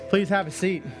Please have a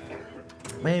seat.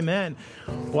 Amen.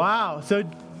 Wow. So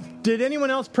did anyone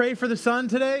else pray for the sun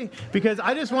today? Because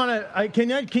I just want to,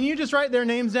 can you just write their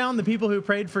names down, the people who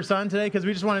prayed for sun today? Because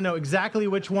we just want to know exactly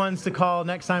which ones to call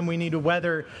next time we need a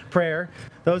weather prayer.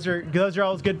 Those are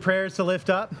always good prayers to lift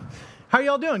up. How are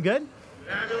y'all doing? Good?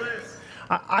 Fabulous.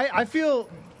 I feel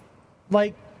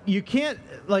like you can't,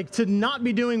 to not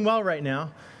be doing well right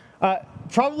now,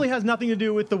 probably has nothing to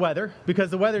do with the weather,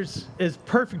 because the weather's as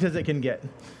perfect as it can get.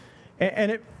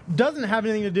 And it doesn't have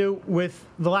anything to do with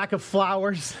the lack of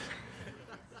flowers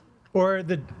or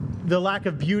the lack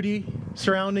of beauty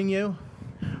surrounding you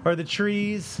or the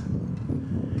trees.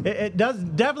 It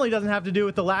definitely doesn't have to do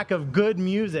with the lack of good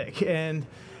music and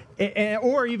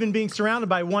or even being surrounded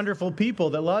by wonderful people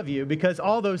that love you, because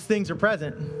all those things are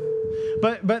present.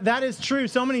 But that is true.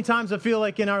 So many times I feel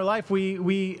like in our life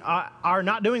we are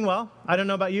not doing well. I don't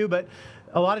know about you, but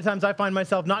a lot of times I find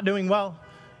myself not doing well,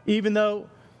 even though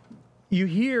you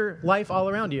hear life all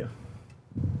around you.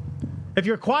 If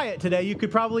you're quiet today, you could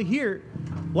probably hear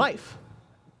life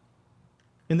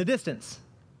in the distance.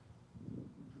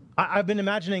 I've been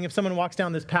imagining if someone walks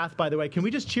down this path, by the way, can we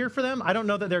just cheer for them? I don't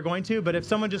know that they're going to, but if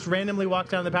someone just randomly walks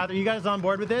down the path, are you guys on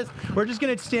board with this? We're just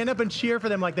going to stand up and cheer for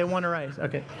them like they won a race.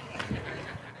 Okay.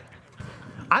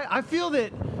 I feel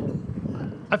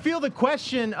the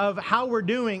question of how we're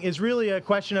doing is really a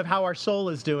question of how our soul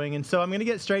is doing. And so I'm going to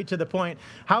get straight to the point.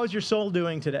 How is your soul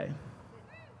doing today?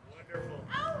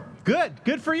 Wonderful.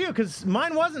 Good for you, because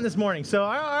mine wasn't this morning. So,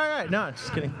 all right. No,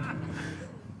 just kidding.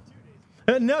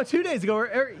 No, 2 days ago.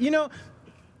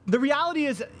 The reality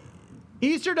is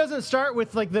Easter doesn't start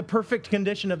with the perfect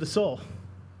condition of the soul.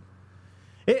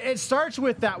 It starts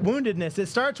with that woundedness. It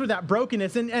starts with that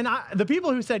brokenness. And the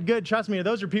people who said good, trust me,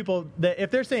 those are people that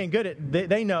if they're saying good,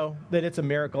 they know that it's a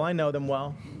miracle. I know them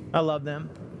well. I love them.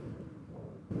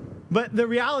 But the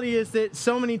reality is that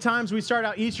so many times we start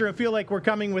out Easter and feel like we're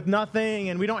coming with nothing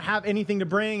and we don't have anything to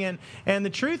bring. And the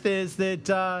truth is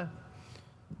that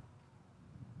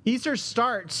Easter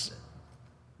starts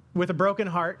with a broken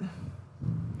heart.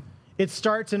 It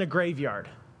starts in a graveyard.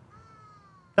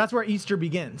 That's where Easter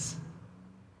begins.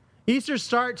 Easter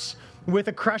starts with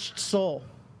a crushed soul.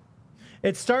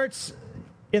 It starts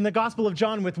in the Gospel of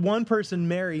John with one person,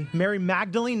 Mary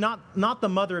Magdalene, not the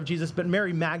mother of Jesus, but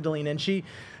Mary Magdalene. And she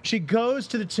goes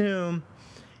to the tomb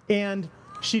and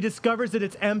she discovers that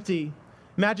it's empty.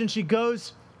 Imagine she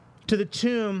goes to the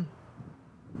tomb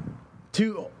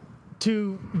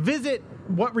to visit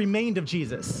what remained of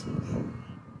Jesus,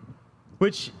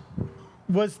 which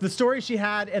was the story she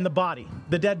had and the body,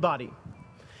 the dead body.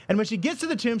 And when she gets to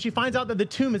the tomb, she finds out that the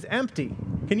tomb is empty.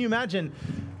 Can you imagine?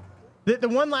 The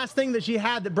one last thing that she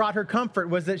had that brought her comfort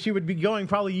was that she would be going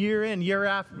probably year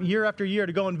after year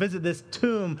to go and visit this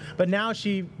tomb. But now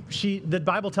she the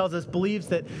Bible tells us, believes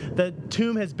that the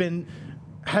tomb has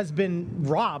been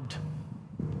robbed.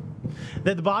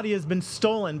 That the body has been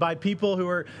stolen by people who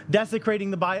are desecrating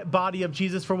the body of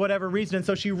Jesus for whatever reason. And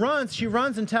so she runs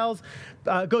and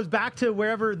goes back to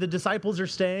wherever the disciples are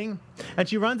staying. And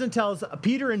she runs and tells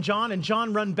Peter and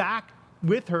John run back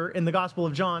with her in the Gospel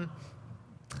of John.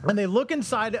 And they look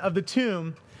inside of the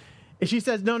tomb. And she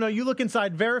says, no, you look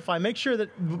inside, verify, make sure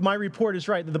that my report is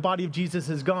right, that the body of Jesus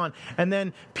is gone. And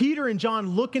then Peter and John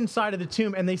look inside of the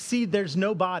tomb and they see there's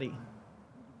no body.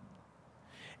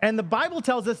 And the Bible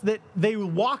tells us that they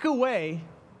walk away,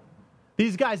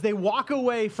 these guys, they walk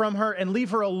away from her and leave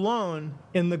her alone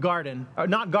in the garden. Or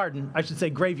not garden, I should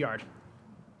say graveyard.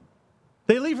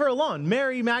 They leave her alone.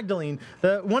 Mary Magdalene,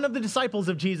 one of the disciples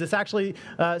of Jesus. Actually,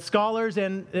 scholars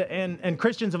and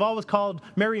Christians have always called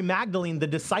Mary Magdalene the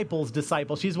disciples'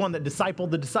 disciple. She's the one that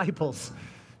discipled the disciples.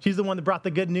 She's the one that brought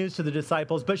the good news to the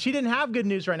disciples. But she didn't have good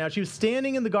news right now. She was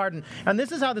standing in the garden. And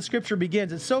this is how the scripture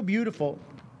begins. It's so beautiful.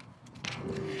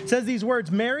 It says these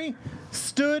words, Mary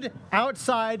stood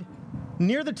outside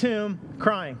near the tomb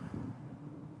crying.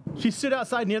 She stood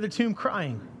outside near the tomb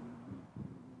crying.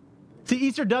 See,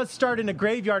 Easter does start in a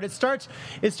graveyard. It starts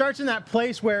in that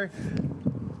place where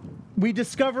we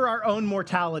discover our own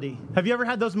mortality. Have you ever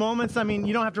had those moments? I mean,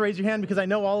 you don't have to raise your hand because I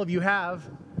know all of you have.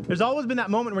 There's always been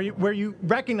that moment where you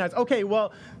recognize, okay,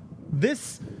 well,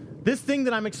 this thing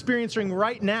that I'm experiencing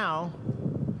right now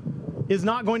is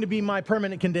not going to be my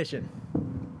permanent condition.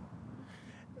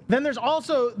 Then there's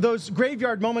also those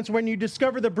graveyard moments when you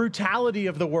discover the brutality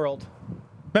of the world.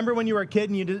 Remember when you were a kid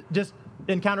and you just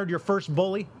encountered your first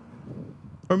bully?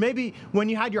 Or maybe when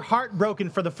you had your heart broken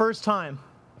for the first time.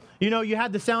 You know, you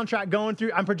had the soundtrack going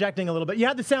through, I'm projecting a little bit. You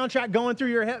had the soundtrack going through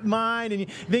your mind and you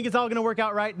think it's all going to work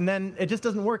out right, and then it just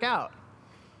doesn't work out.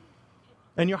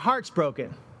 And your heart's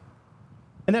broken.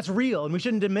 And that's real, and we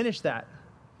shouldn't diminish that.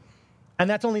 And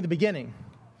that's only the beginning,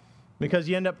 because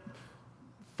you end up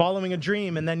following a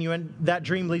dream, and then that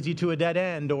dream leads you to a dead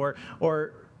end, or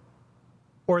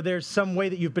there's some way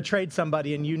that you've betrayed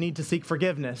somebody and you need to seek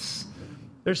forgiveness.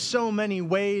 There's so many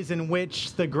ways in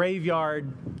which the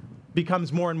graveyard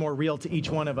becomes more and more real to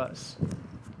each one of us.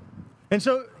 And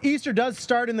so Easter does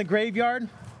start in the graveyard.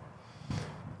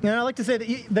 And I like to say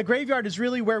that the graveyard is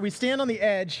really where we stand on the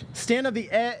edge, stand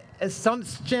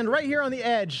right here on the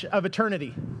edge of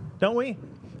eternity, don't we?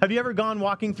 Have you ever gone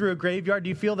walking through a graveyard? Do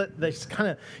you feel that this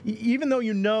kind of, even though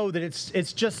you know that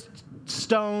it's just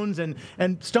stones and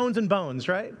stones and bones,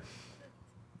 right?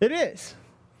 It is.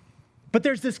 But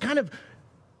there's this kind of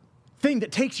thing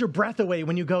that takes your breath away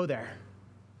when you go there.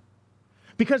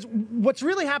 Because what's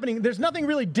really happening, there's nothing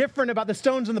really different about the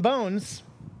stones and the bones,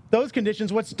 those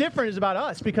conditions. What's different is about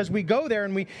us, because we go there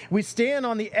and we stand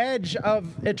on the edge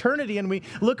of eternity and we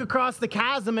look across the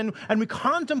chasm and we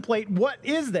contemplate what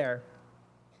is there.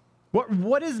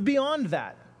 What is beyond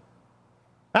that?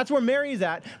 That's where Mary's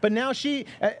at. But now she,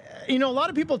 a lot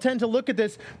of people tend to look at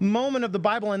this moment of the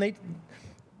Bible and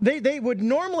they would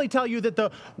normally tell you that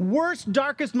the worst,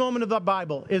 darkest moment of the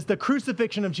Bible is the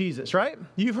crucifixion of Jesus, right?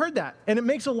 You've heard that, and it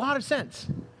makes a lot of sense.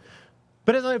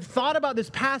 But as I've thought about this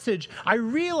passage, I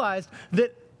realized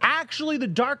that actually the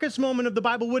darkest moment of the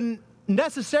Bible wouldn't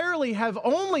necessarily have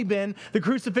only been the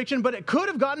crucifixion, but it could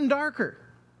have gotten darker.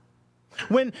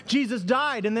 When Jesus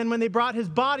died, and then when they brought his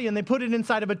body and they put it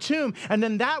inside of a tomb, and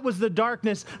then that was the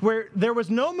darkness where there was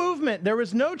no movement, there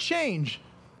was no change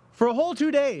for a whole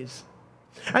 2 days.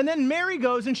 And then Mary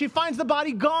goes and she finds the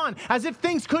body gone. As if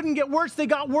things couldn't get worse, they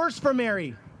got worse for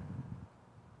Mary.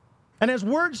 And as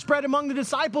word spread among the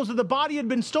disciples that the body had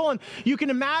been stolen, you can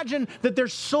imagine that their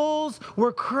souls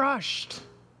were crushed.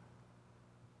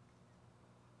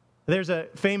 There's a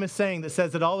famous saying that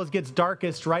says it always gets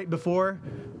darkest right before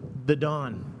the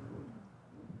dawn.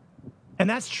 And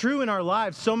that's true in our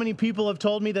lives. So many people have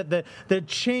told me that the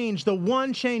change, the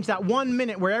one change, that 1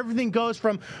 minute where everything goes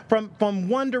from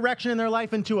one direction in their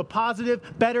life into a positive,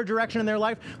 better direction in their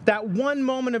life, that one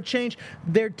moment of change,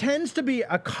 there tends to be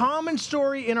a common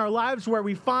story in our lives where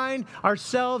we find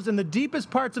ourselves in the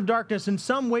deepest parts of darkness in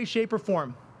some way, shape, or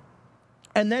form.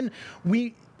 And then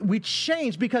we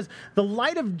change because the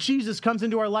light of Jesus comes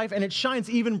into our life and it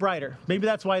shines even brighter. Maybe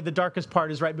that's why the darkest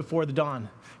part is right before the dawn,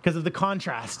 because of the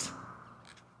contrast.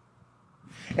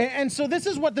 And so this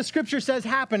is what the scripture says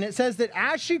happened. It says that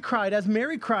as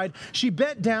Mary cried, she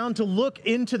bent down to look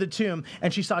into the tomb,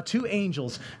 and she saw 2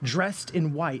 angels dressed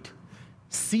in white,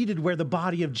 seated where the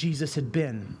body of Jesus had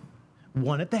been,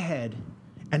 one at the head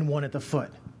and one at the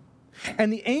foot.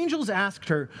 And the angels asked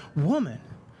her, "Woman,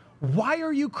 why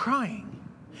are you crying?"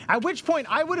 At which point,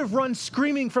 I would have run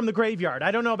screaming from the graveyard.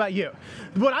 I don't know about you.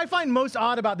 What I find most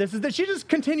odd about this is that she just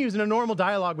continues in a normal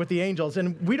dialogue with the angels,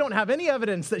 and we don't have any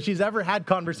evidence that she's ever had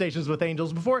conversations with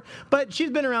angels before, but she's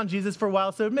been around Jesus for a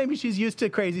while, so maybe she's used to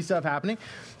crazy stuff happening.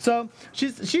 So she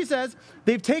says,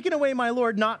 "They've taken away my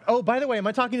Lord, not..." Oh, by the way, am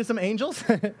I talking to some angels?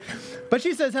 But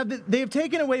she says, "They've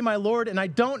taken away my Lord, and I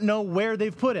don't know where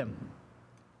they've put him."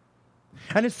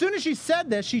 And as soon as she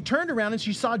said this, she turned around and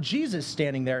she saw Jesus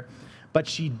standing there. But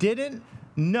she didn't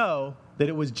know that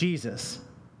it was Jesus.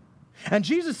 And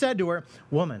Jesus said to her,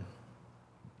 "Woman,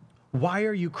 why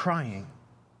are you crying?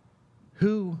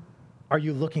 Who are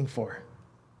you looking for?"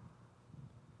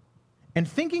 And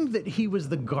thinking that he was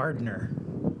the gardener,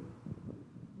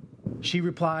 she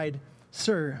replied,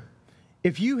 "Sir,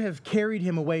 if you have carried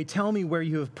him away, tell me where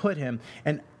you have put him,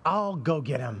 and I'll go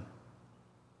get him."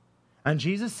 And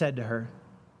Jesus said to her,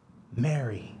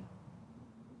 "Mary."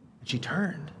 And she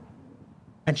turned.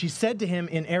 And she said to him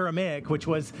in Aramaic, which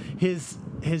was his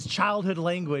childhood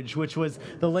language, which was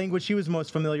the language she was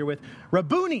most familiar with,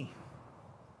 "Rabboni,"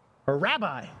 or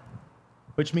rabbi,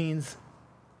 which means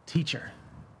teacher.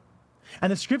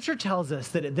 And the scripture tells us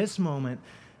that at this moment,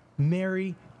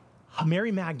 Mary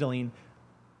Magdalene,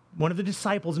 one of the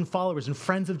disciples and followers and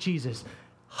friends of Jesus,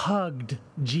 hugged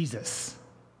Jesus.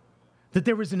 That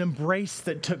there was an embrace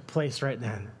that took place right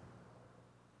then.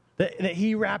 That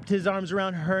he wrapped his arms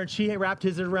around her and she wrapped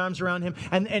his arms around him.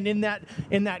 And in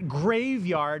that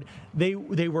graveyard, they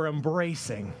were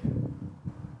embracing.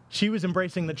 She was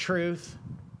embracing the truth.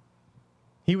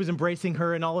 He was embracing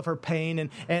her in all of her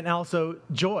pain and also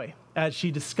joy as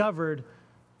she discovered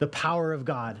the power of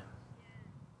God.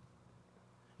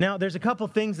 Now, there's a couple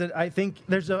things that I think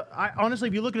honestly,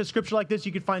 if you look at a scripture like this,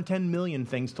 you could find 10 million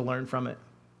things to learn from it.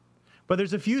 But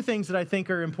there's a few things that I think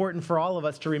are important for all of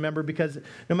us to remember, because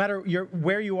no matter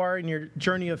where you are in your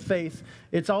journey of faith,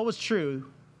 it's always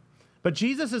true. But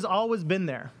Jesus has always been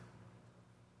there.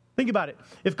 Think about it.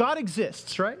 If God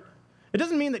exists, right? It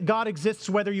doesn't mean that God exists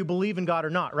whether you believe in God or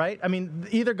not, right? I mean,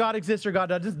 either God exists or God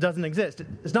doesn't exist.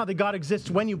 It's not that God exists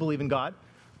when you believe in God.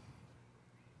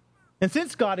 And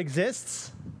since God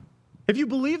exists, if you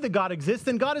believe that God exists,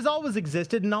 then God has always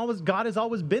existed and God has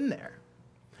always been there.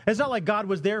 It's not like God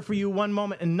was there for you one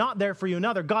moment and not there for you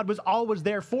another. God was always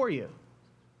there for you.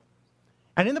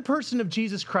 And in the person of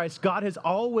Jesus Christ, God has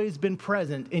always been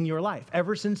present in your life,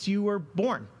 ever since you were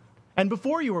born. And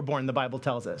before you were born, the Bible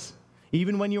tells us.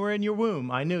 Even when you were in your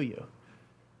womb, I knew you.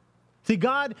 See,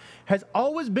 God has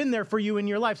always been there for you in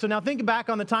your life. So now think back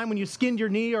on the time when you skinned your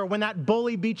knee, or when that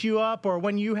bully beat you up, or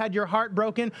when you had your heart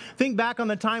broken. Think back on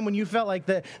the time when you felt like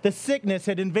the sickness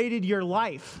had invaded your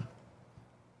life.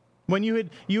 When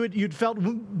you'd felt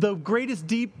the greatest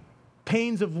deep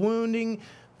pains of wounding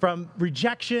from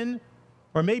rejection,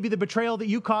 or maybe the betrayal that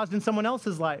you caused in someone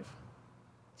else's life.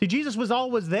 See, Jesus was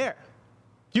always there.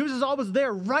 Jesus is always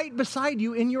there right beside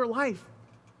you in your life.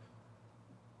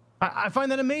 I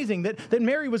find that amazing that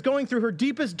Mary was going through her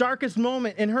deepest, darkest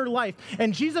moment in her life,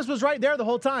 and Jesus was right there the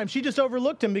whole time. She just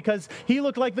overlooked him because he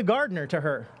looked like the gardener to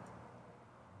her.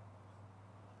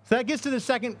 So that gets to the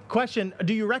second question: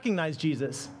 do you recognize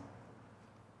Jesus?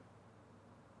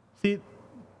 See,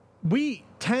 we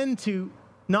tend to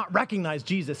not recognize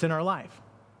Jesus in our life.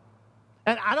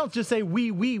 And I don't just say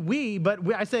we, but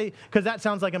I say, because that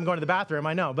sounds like I'm going to the bathroom,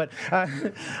 I know, but,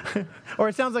 or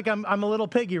it sounds like I'm a little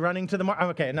piggy running to the market.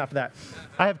 Okay, enough of that.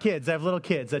 I have kids. I have little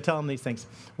kids. I tell them these things.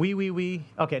 We.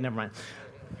 Okay, never mind.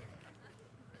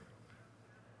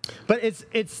 But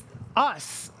it's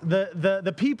us,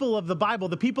 the people of the Bible,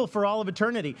 the people for all of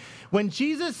eternity. When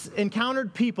Jesus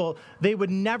encountered people, they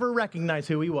would never recognize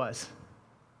who he was.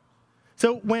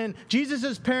 So when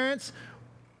Jesus' parents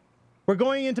were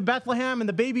going into Bethlehem and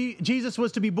the baby Jesus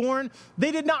was to be born,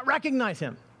 they did not recognize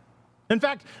him. In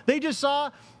fact, they just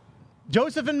saw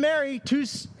Joseph and Mary, two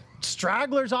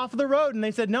stragglers off of the road, and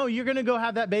they said, no, you're going to go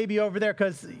have that baby over there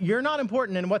because you're not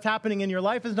important, and what's happening in your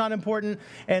life is not important,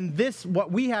 and this,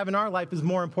 what we have in our life, is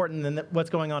more important than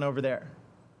what's going on over there.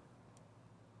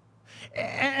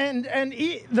 And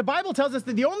the Bible tells us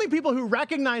that the only people who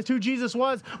recognized who Jesus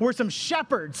was were some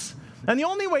shepherds. And the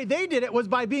only way they did it was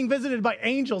by being visited by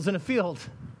angels in a field.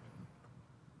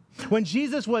 When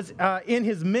Jesus was in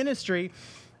his ministry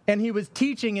and he was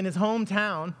teaching in his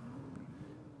hometown,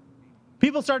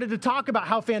 people started to talk about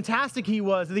how fantastic he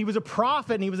was, that he was a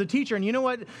prophet and he was a teacher. And you know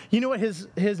what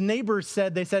his neighbors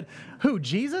said? They said, who,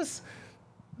 Jesus?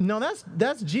 No,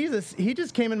 that's Jesus. He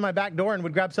just came in my back door and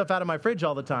would grab stuff out of my fridge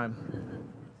all the time.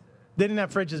 They didn't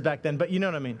have fridges back then, but you know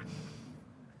what I mean.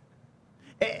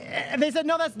 And they said,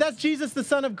 no, that's Jesus, the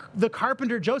son of the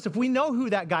carpenter Joseph. We know who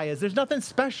that guy is. There's nothing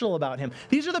special about him.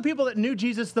 These are the people that knew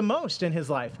Jesus the most in his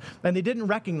life, and they didn't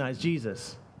recognize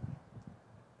Jesus.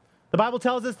 The Bible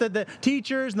tells us that the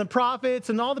teachers and the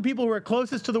prophets and all the people who were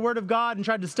closest to the Word of God and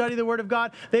tried to study the Word of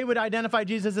God, they would identify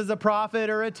Jesus as a prophet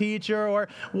or a teacher or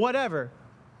whatever.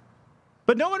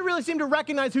 But no one really seemed to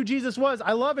recognize who Jesus was.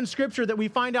 I love in Scripture that we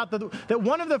find out that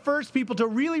one of the first people to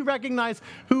really recognize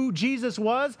who Jesus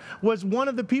was one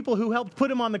of the people who helped put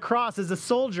him on the cross as a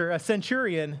soldier, a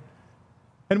centurion.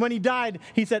 And when he died,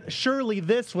 he said, surely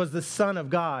this was the Son of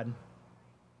God.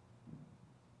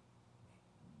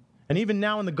 And even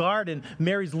now in the garden,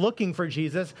 Mary's looking for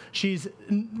Jesus. She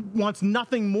wants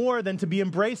nothing more than to be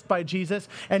embraced by Jesus,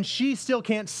 and she still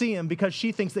can't see him because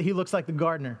she thinks that he looks like the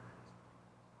gardener.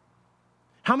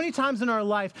 How many times in our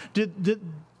life do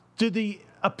the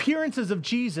appearances of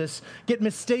Jesus get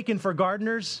mistaken for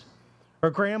gardeners or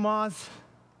grandmas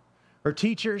or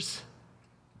teachers?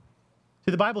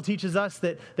 See, the Bible teaches us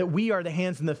that we are the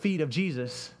hands and the feet of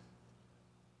Jesus.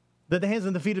 That the hands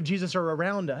and the feet of Jesus are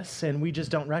around us, and we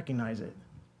just don't recognize it.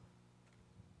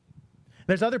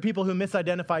 There's other people who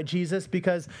misidentify Jesus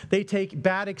because they take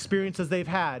bad experiences they've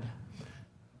had.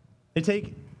 They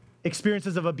take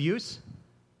experiences of abuse,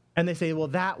 and they say, well,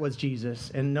 that was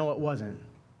Jesus. And no, it wasn't.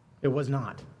 It was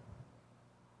not.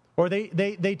 Or they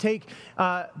take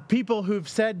people who've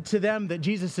said to them that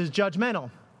Jesus is judgmental.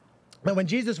 That when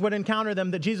Jesus would encounter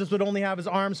them, that Jesus would only have his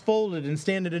arms folded and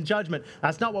stand in judgment.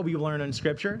 That's not what we learn in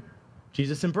Scripture.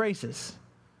 Jesus embraces.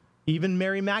 Even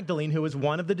Mary Magdalene, who was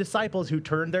one of the disciples who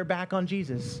turned their back on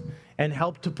Jesus and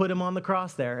helped to put him on the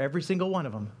cross there, every single one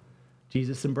of them,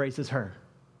 Jesus embraces her.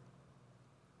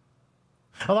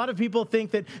 A lot of people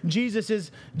think that Jesus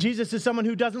is someone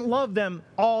who doesn't love them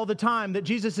all the time, that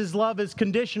Jesus' love is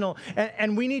conditional.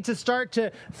 And we need to start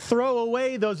to throw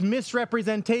away those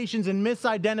misrepresentations and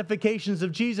misidentifications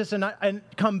of Jesus and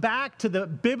come back to the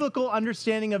biblical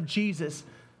understanding of Jesus.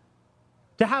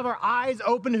 to have our eyes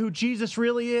open to who Jesus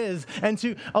really is, and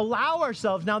to allow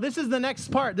ourselves. Now, this is the next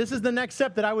part. This is the next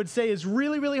step that I would say is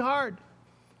really, really hard,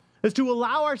 is to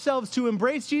allow ourselves to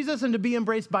embrace Jesus and to be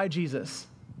embraced by Jesus.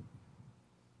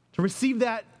 To receive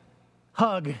that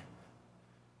hug,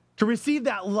 to receive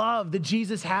that love that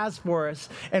Jesus has for us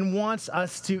and wants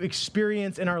us to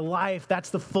experience in our life.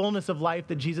 That's the fullness of life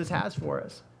that Jesus has for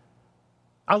us.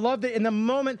 I love that in the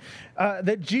moment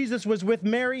that Jesus was with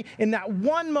Mary, in that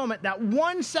one moment, that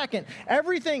 1 second,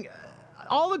 everything,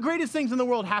 all the greatest things in the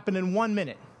world happened in 1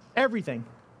 minute. Everything.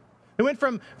 It went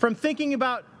from thinking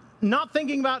about, not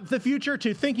thinking about the future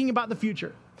to thinking about the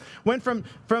future. Went from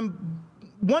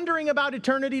wondering about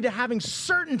eternity to having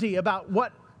certainty about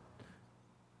what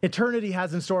eternity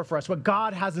has in store for us, what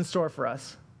God has in store for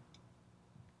us.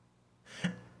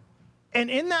 And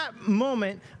in that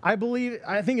moment, I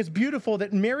think it's beautiful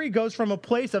that Mary goes from a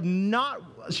place of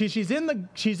she's in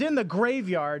the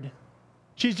graveyard.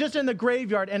 She's just in the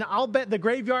graveyard, and I'll bet the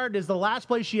graveyard is the last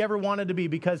place she ever wanted to be,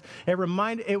 because it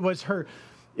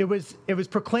was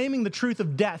proclaiming the truth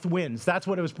of death wins. That's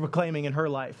what it was proclaiming in her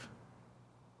life.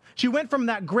 She went from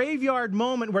that graveyard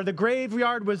moment where the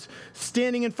graveyard was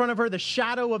standing in front of her, the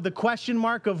shadow of the question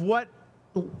mark of what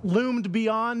loomed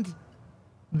beyond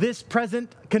this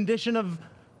present condition of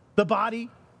the body.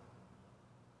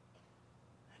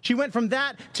 She went from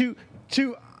that to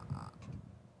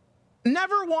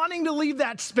never wanting to leave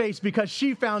that space because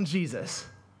she found Jesus.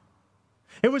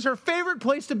 It was her favorite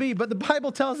place to be, but the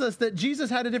Bible tells us that Jesus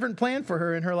had a different plan for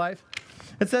her in her life.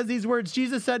 It says these words,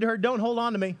 Jesus said to her, "Don't hold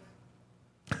on to me.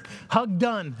 Hug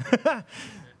done."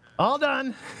 All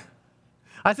done.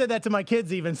 I said that to my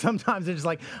kids even. Sometimes they're just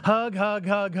like, hug, hug,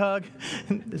 hug, hug.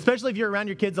 Especially if you're around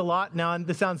your kids a lot. Now,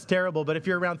 this sounds terrible, but if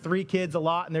you're around 3 kids a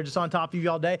lot and they're just on top of you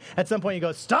all day, at some point you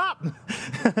go, stop.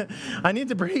 I need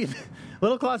to breathe. A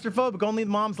little claustrophobic. Only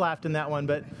the moms laughed in that one,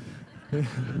 but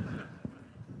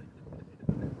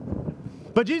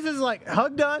Jesus is like,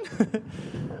 hug done.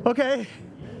 Okay.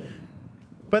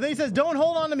 But then he says, don't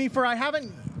hold on to me, for I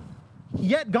haven't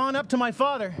yet gone up to my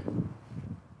Father.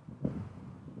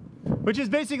 Which is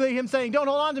basically him saying, don't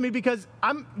hold on to me because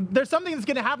there's something that's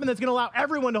going to happen that's going to allow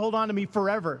everyone to hold on to me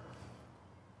forever.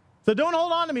 So don't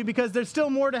hold on to me because there's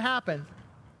still more to happen.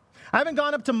 I haven't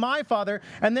gone up to my Father.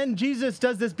 And then Jesus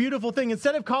does this beautiful thing.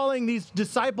 Instead of calling these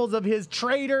disciples of his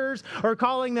traitors or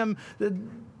calling them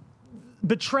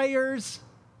betrayers,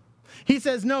 he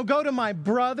says, no, go to my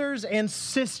brothers and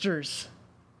sisters.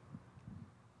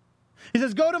 He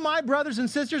says, go to my brothers and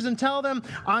sisters and tell them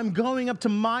I'm going up to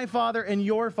my Father and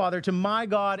your Father, to my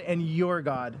God and your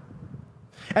God.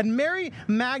 And Mary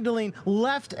Magdalene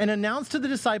left and announced to the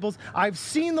disciples, I've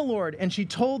seen the Lord. And she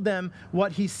told them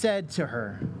what he said to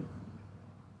her.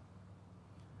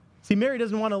 See, Mary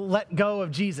doesn't want to let go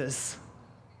of Jesus.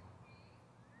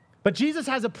 But Jesus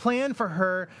has a plan for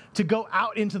her to go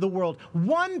out into the world.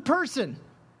 One person,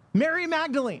 Mary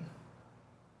Magdalene.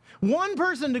 One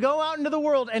person to go out into the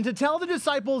world and to tell the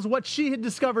disciples what she had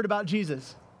discovered about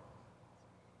Jesus.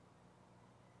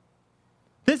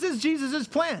 This is Jesus'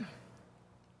 plan.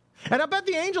 And I bet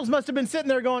the angels must have been sitting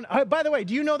there going, oh, by the way,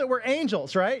 do you know that we're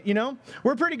angels, right? You know,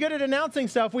 we're pretty good at announcing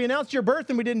stuff. We announced your birth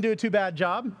and we didn't do a too bad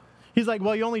job. He's like,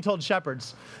 well, you only told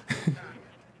shepherds.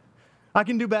 I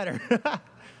can do better.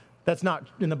 That's not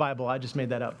in the Bible. I just made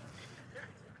that up.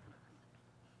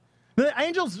 The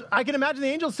angels, I can imagine the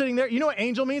angels sitting there. You know what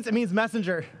angel means? It means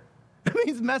messenger. It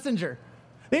means messenger.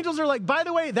 The angels are like, by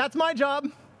the way, that's my job.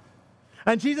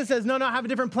 And Jesus says, no, I have a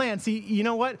different plan. See, you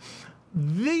know what?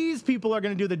 These people are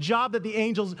going to do the job that the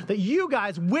angels, that you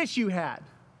guys wish you had.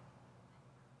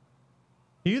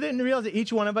 You didn't realize that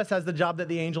each one of us has the job that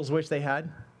the angels wish they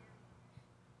had?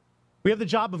 We have the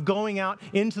job of going out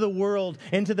into the world,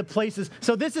 into the places.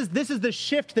 So this is the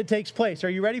shift that takes place. Are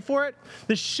you ready for it?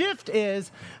 The shift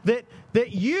is that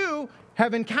you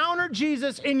have encountered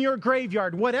Jesus in your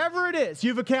graveyard, whatever it is.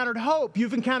 You've encountered hope.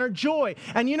 You've encountered joy.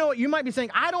 And you know what? You might be saying,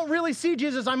 I don't really see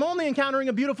Jesus. I'm only encountering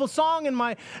a beautiful song in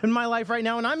my life right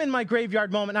now, and I'm in my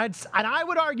graveyard moment. And I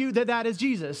would argue that is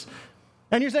Jesus.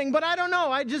 And you're saying, but I don't know.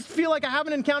 I just feel like I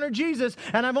haven't encountered Jesus,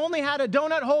 and I've only had a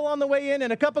donut hole on the way in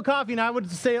and a cup of coffee. And I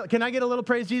would say, can I get a little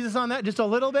praise Jesus on that? Just a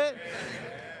little bit?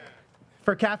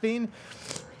 For caffeine?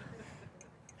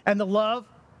 And the love?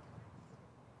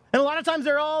 And a lot of times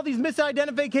there are all these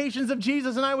misidentifications of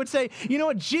Jesus, and I would say, you know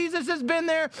what? Jesus has been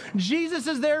there. Jesus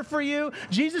is there for you.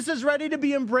 Jesus is ready to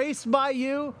be embraced by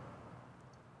you.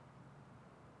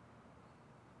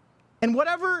 And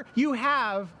whatever you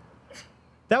have,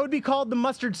 that would be called the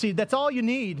mustard seed. That's all you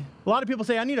need. A lot of people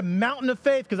say, I need a mountain of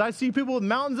faith because I see people with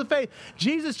mountains of faith.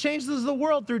 Jesus changes the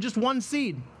world through just one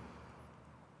seed.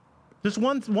 Just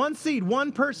one seed,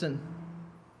 one person.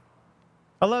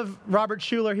 I love Robert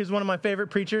Schuller. He's one of my favorite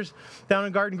preachers down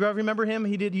in Garden Grove. Remember him?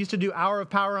 He used to do Hour of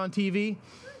Power on TV.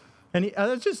 And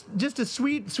that's just a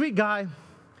sweet guy.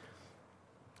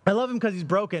 I love him because he's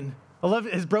broken. I love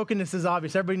his brokenness is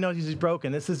obvious. Everybody knows he's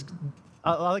broken.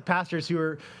 I like pastors who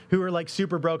are like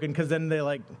super broken, because then they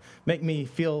like make me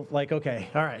feel like, okay,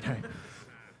 all right.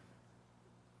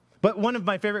 But one of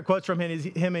my favorite quotes from him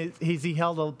is he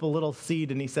held a little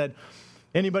seed and he said,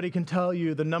 "Anybody can tell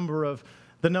you the number of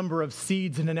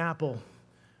seeds in an apple,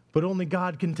 but only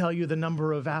God can tell you the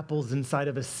number of apples inside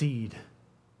of a seed."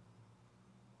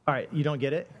 All right, you don't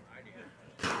get it?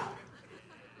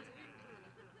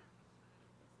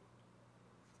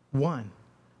 One,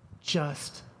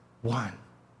 just one.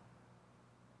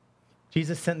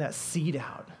 Jesus sent that seed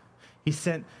out. He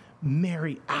sent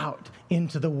Mary out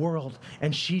into the world,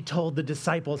 and she told the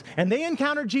disciples, and they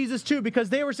encountered Jesus too, because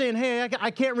they were saying, "Hey,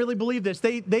 I can't really believe this."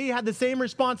 They had the same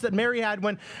response that Mary had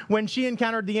when she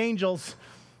encountered the angels.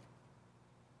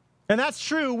 And that's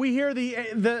true. We hear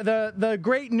the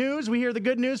great news. We hear the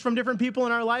good news from different people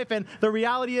in our life, and the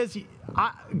reality is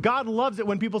God loves it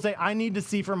when people say, "I need to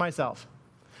see for myself.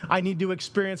 I need to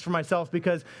experience for myself,"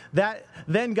 because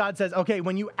then God says, okay,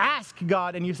 when you ask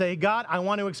God and you say, "God, I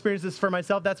want to experience this for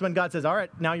myself," that's when God says, "All right,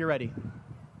 now you're ready."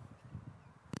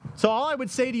 So all I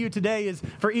would say to you today is,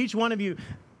 for each one of you,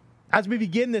 as we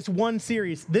begin this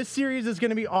this series is going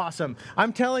to be awesome.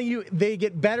 I'm telling you, they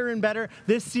get better and better.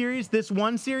 This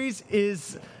one series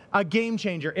is a game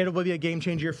changer. It will be a game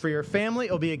changer for your family.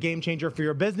 It will be a game changer for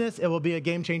your business. It will be a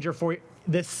game changer for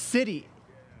this city.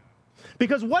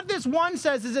 Because what this one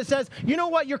says is, it says, you know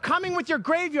what? You're coming with your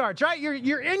graveyards, right?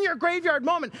 You're in your graveyard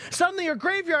moment. Suddenly your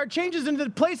graveyard changes into the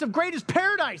place of greatest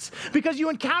paradise because you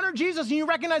encounter Jesus and you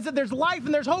recognize that there's life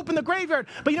and there's hope in the graveyard.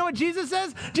 But you know what Jesus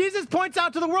says? Jesus points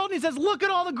out to the world and he says, look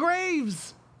at all the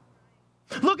graves.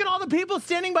 Look at all the people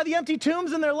standing by the empty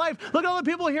tombs in their life. Look at all the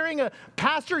people hearing a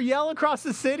pastor yell across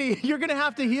the city. You're going to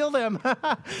have to heal them.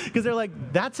 Because they're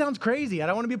like, that sounds crazy. I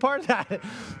don't want to be part of that.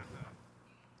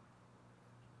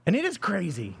 And it is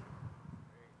crazy.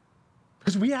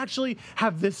 Because we actually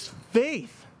have this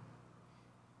faith,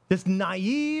 this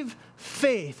naive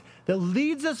faith that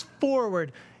leads us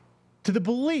forward to the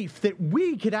belief that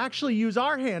we could actually use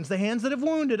our hands, the hands that have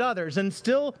wounded others and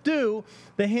still do,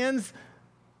 the hands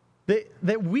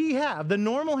that we have, the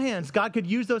normal hands. God could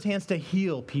use those hands to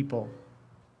heal people,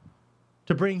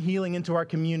 to bring healing into our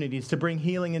communities, to bring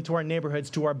healing into our neighborhoods,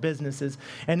 to our businesses,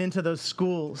 and into those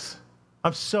schools.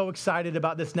 I'm so excited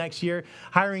about this next year,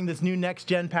 hiring this new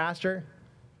next-gen pastor.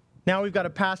 Now we've got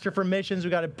a pastor for missions. We've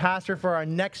got a pastor for our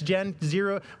next-gen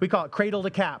zero. We call it cradle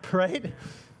to cap, right?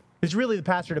 It's really the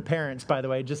pastor to parents, by the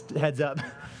way, just heads up.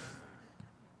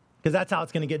 Because that's how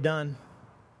it's going to get done.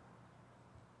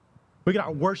 We got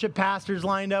our worship pastors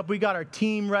lined up. We got our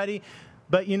team ready.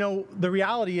 But, you know, the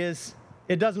reality is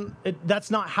that's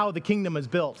not how the kingdom is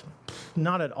built.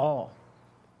 Not at all.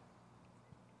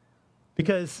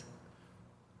 Because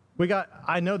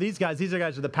I know these guys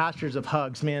are the pastors of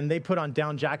hugs, man. They put on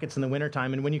down jackets in the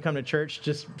wintertime, and when you come to church,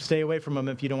 just stay away from them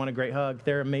if you don't want a great hug.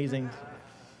 They're amazing.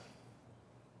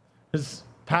 There's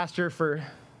pastor for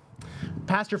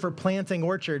planting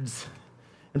orchards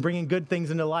and bringing good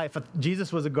things into life.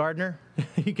 Jesus was a gardener.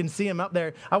 You can see him up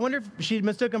there. I wonder if she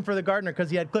mistook him for the gardener because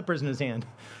he had clippers in his hand.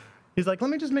 He's like, let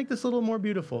me just make this a little more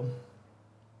beautiful.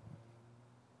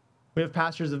 We have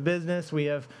pastors of business. We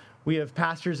have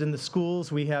pastors in the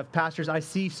schools. We have pastors. I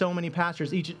see so many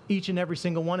pastors. Each and every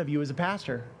single one of you is a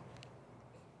pastor.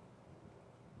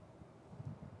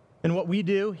 And what we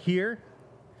do here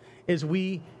is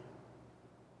we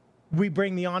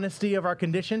bring the honesty of our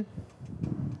condition,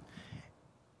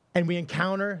 and we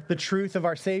encounter the truth of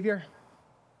our Savior,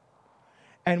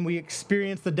 and we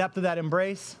experience the depth of that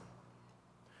embrace,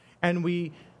 and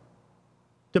we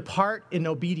depart in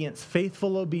obedience,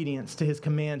 faithful obedience to his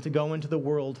command to go into the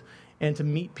world and to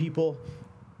meet people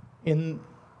in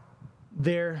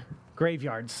their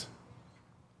graveyards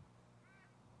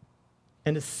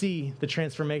and to see the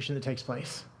transformation that takes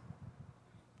place.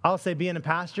 I'll say being a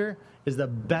pastor is the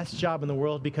best job in the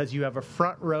world because you have a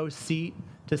front row seat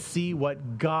to see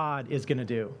what God is going to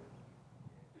do.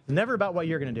 It's never about what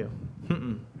you're going to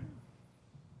do.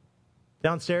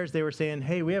 Downstairs, they were saying,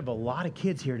 hey, we have a lot of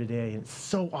kids here today, and it's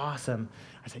so awesome.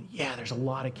 I said, yeah, there's a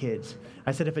lot of kids.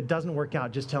 I said, if it doesn't work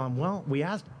out, just tell them, well, we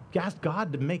asked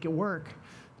God to make it work.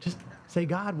 Just say,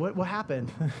 God, what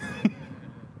happened?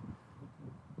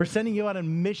 We're sending you on a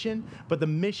mission, but the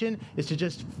mission is to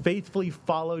just faithfully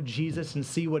follow Jesus and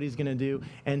see what he's going to do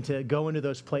and to go into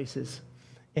those places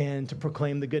and to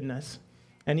proclaim the goodness.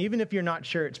 And even if you're not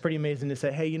sure, it's pretty amazing to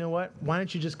say, hey, you know what? Why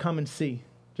don't you just come and see?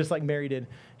 Just like Mary did.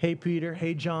 Hey, Peter.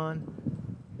 Hey, John.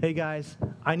 Hey, guys,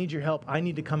 I need your help. I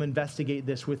need to come investigate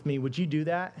this with me. Would you do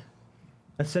that?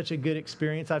 That's such a good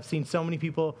experience. I've seen so many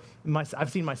people,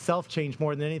 I've seen myself change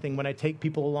more than anything when I take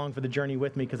people along for the journey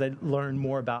with me because I learn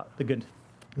more about the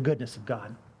goodness of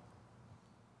God.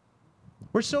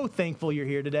 We're so thankful you're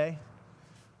here today.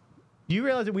 Do you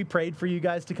realize that we prayed for you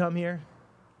guys to come here?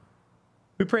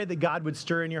 We prayed that God would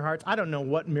stir in your hearts. I don't know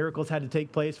what miracles had to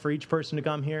take place for each person to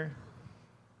come here.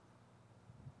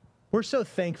 We're so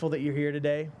thankful that you're here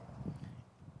today.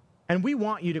 And we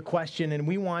want you to question, and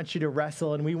we want you to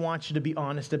wrestle, and we want you to be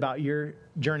honest about your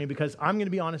journey, because I'm going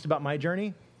to be honest about my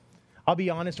journey. I'll be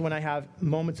honest when I have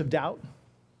moments of doubt.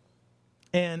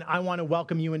 And I want to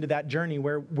welcome you into that journey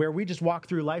where we just walk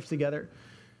through life together.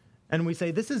 And we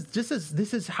say, this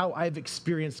is how I've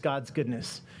experienced God's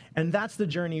goodness. And that's the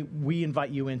journey we invite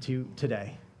you into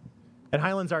today. At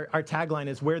Highlands, our tagline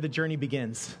is where the journey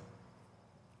begins.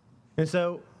 And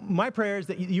so my prayer is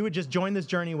that you would just join this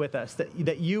journey with us,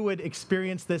 that you would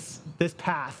experience this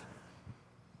path,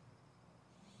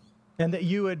 and that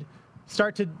you would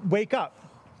start to wake up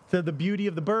to the beauty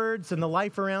of the birds and the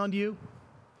life around you.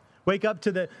 Wake up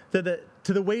to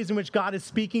the ways in which God is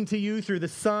speaking to you through the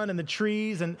sun and the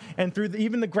trees and through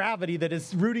even the gravity that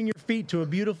is rooting your feet to a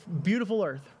beautiful, beautiful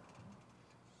earth.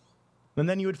 And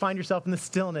then you would find yourself in the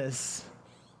stillness,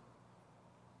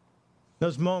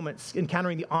 those moments,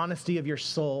 encountering the honesty of your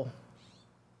soul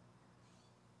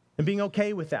and being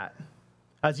okay with that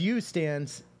as you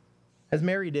stand, as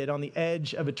Mary did, on the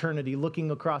edge of eternity, looking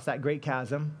across that great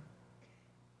chasm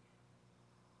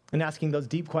and asking those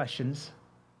deep questions.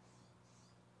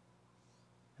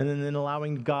 And then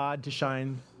allowing God to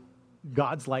shine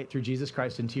God's light through Jesus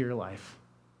Christ into your life.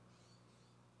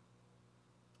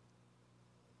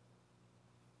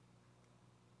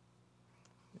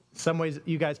 In some ways,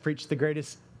 you guys preached the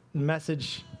greatest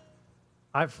message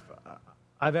I've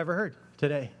ever heard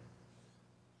today.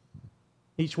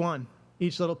 Each one,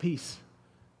 each little piece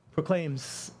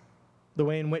proclaims the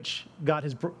way in which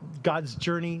God's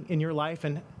journey in your life.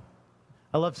 And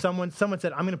I love someone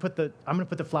said, I'm going to put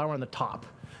the flower on the top.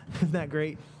 Isn't that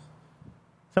great?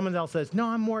 Someone else says, no,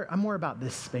 I'm more about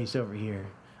this space over here.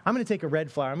 I'm going to take a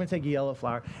red flower. I'm going to take a yellow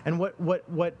flower. And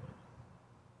what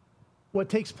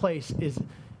takes place is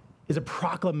a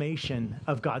proclamation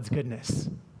of God's goodness.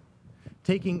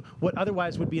 Taking what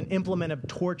otherwise would be an implement of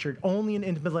torture, only an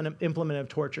implement of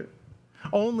torture,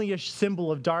 only a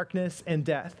symbol of darkness and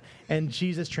death, and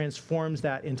Jesus transforms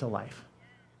that into life.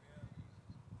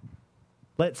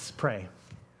 Let's pray.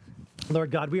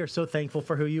 Lord God, we are so thankful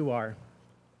for who you are.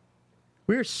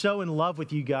 We are so in love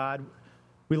with you, God.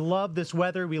 We love this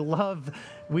weather. We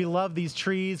love these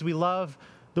trees. We love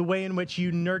the way in which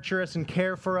you nurture us and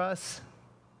care for us.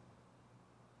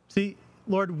 See,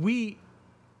 Lord, we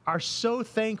are so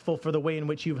thankful for the way in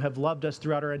which you have loved us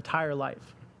throughout our entire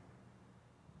life.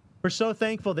 We're so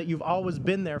thankful that you've always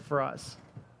been there for us.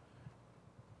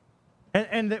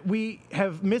 And that we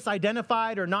have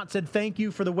misidentified or not said thank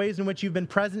you for the ways in which you've been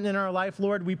present in our life,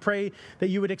 Lord. We pray that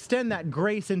you would extend that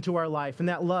grace into our life and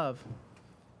that love,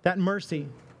 that mercy.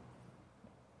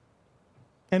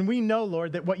 And we know,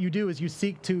 Lord, that what you do is you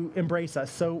seek to embrace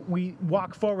us. So we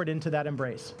walk forward into that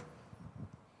embrace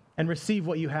and receive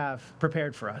what you have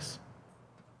prepared for us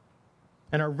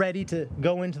and are ready to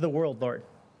go into the world, Lord,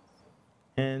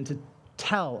 and to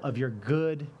tell of your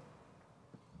good,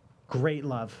 great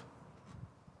love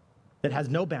that has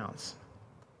no bounds,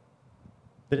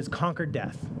 that has conquered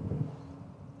death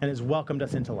and has welcomed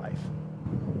us into life.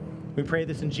 We pray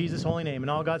this in Jesus' holy name.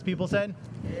 And all God's people said,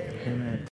 amen.